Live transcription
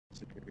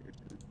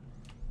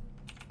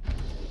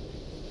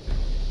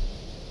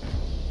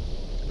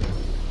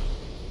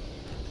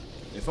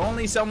If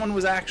only someone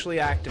was actually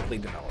actively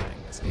developing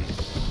this game.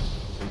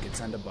 We could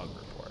send a bug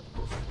report.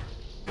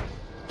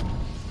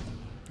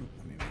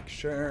 Let me make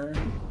sure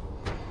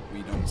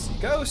we don't see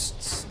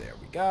ghosts. There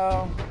we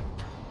go.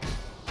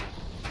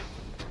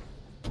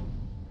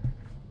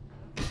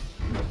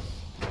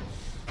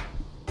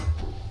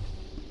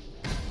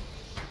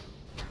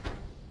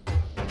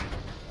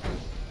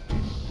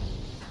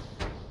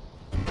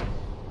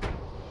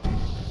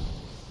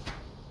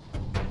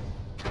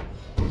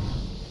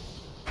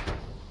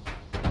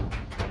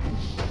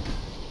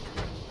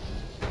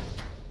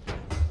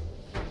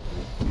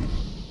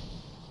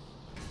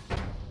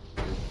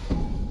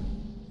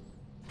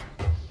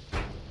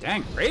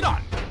 Dang,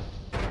 Radon.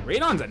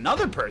 Radon's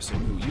another person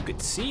who you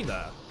could see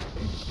the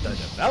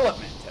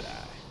development today.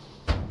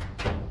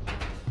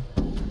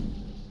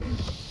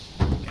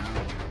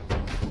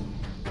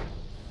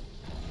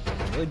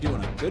 Really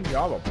doing a good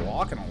job of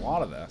blocking a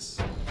lot of this.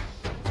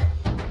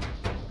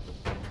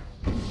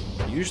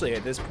 Usually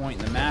at this point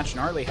in the match,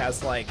 Gnarly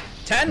has like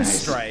 10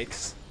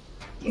 strikes.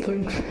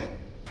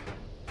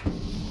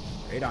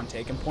 Radon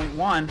taking point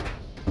 1.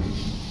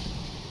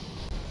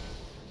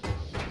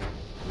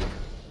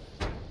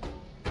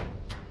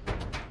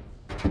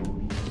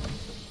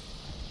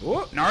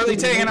 Ooh, Gnarly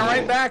taking it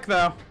right back,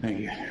 though.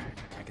 Thank you.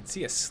 I can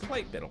see a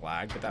slight bit of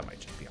lag, but that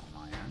might just be on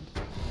my end.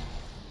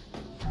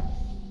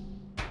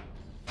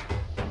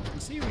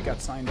 Let's see, we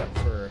got signed up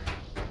for...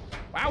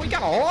 Wow, we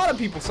got a lot of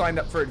people signed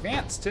up for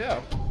Advanced, too.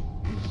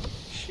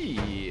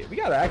 Shit, we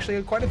got actually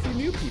quite a few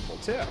new people,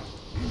 too.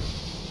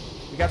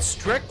 We got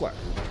Strickler,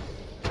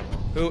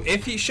 who,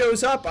 if he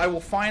shows up, I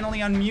will finally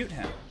unmute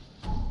him.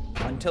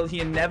 Until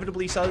he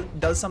inevitably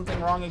does something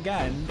wrong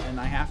again, and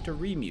I have to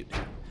remute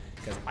him.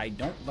 Because I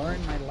don't learn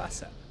my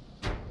lesson.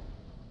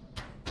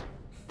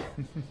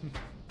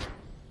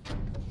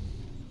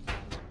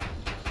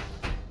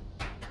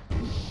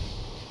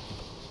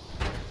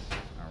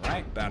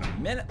 Alright, about a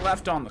minute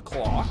left on the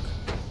clock.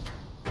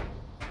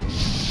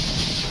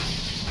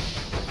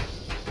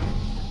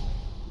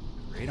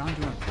 Radon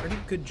doing a pretty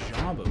good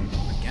job of,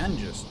 again,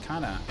 just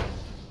kind of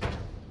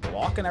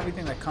blocking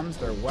everything that comes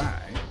their way.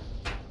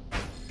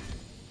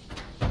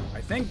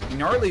 I think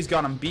Gnarly's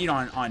got him beat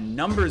on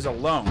numbers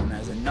alone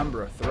as a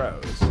number of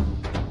throws.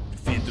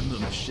 Defeat the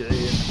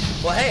machine.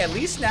 Well, hey, at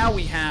least now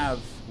we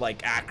have,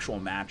 like, actual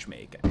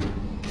matchmaking.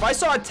 If I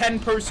saw a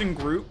 10-person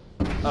group,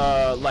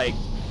 like,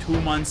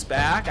 2 months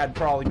back, I'd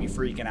probably be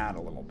freaking out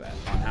a little bit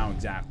on how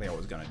exactly I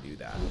was gonna do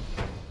that.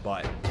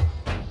 But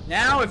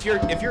now, if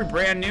you're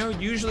brand new,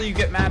 usually you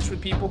get matched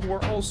with people who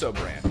are also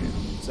brand new.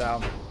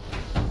 So,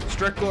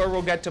 Strickler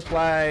will get to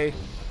play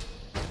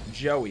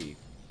Joey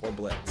or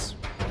Blitz.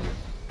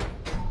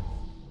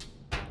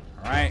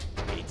 Alright,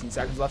 18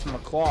 seconds left on the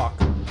clock.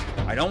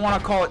 I don't want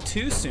to call it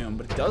too soon,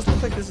 but it does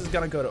look like this is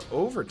going to go to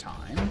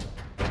overtime.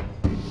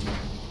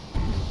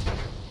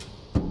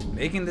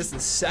 Making this the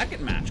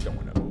second match going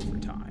to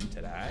overtime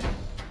today.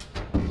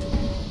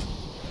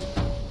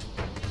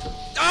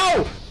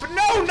 Oh! But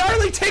no!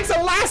 Gnarly takes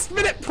a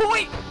last-minute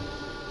point!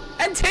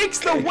 And takes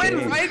the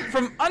win right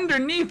from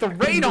underneath the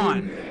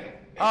Radon!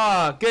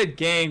 Ah, good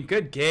game,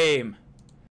 good game.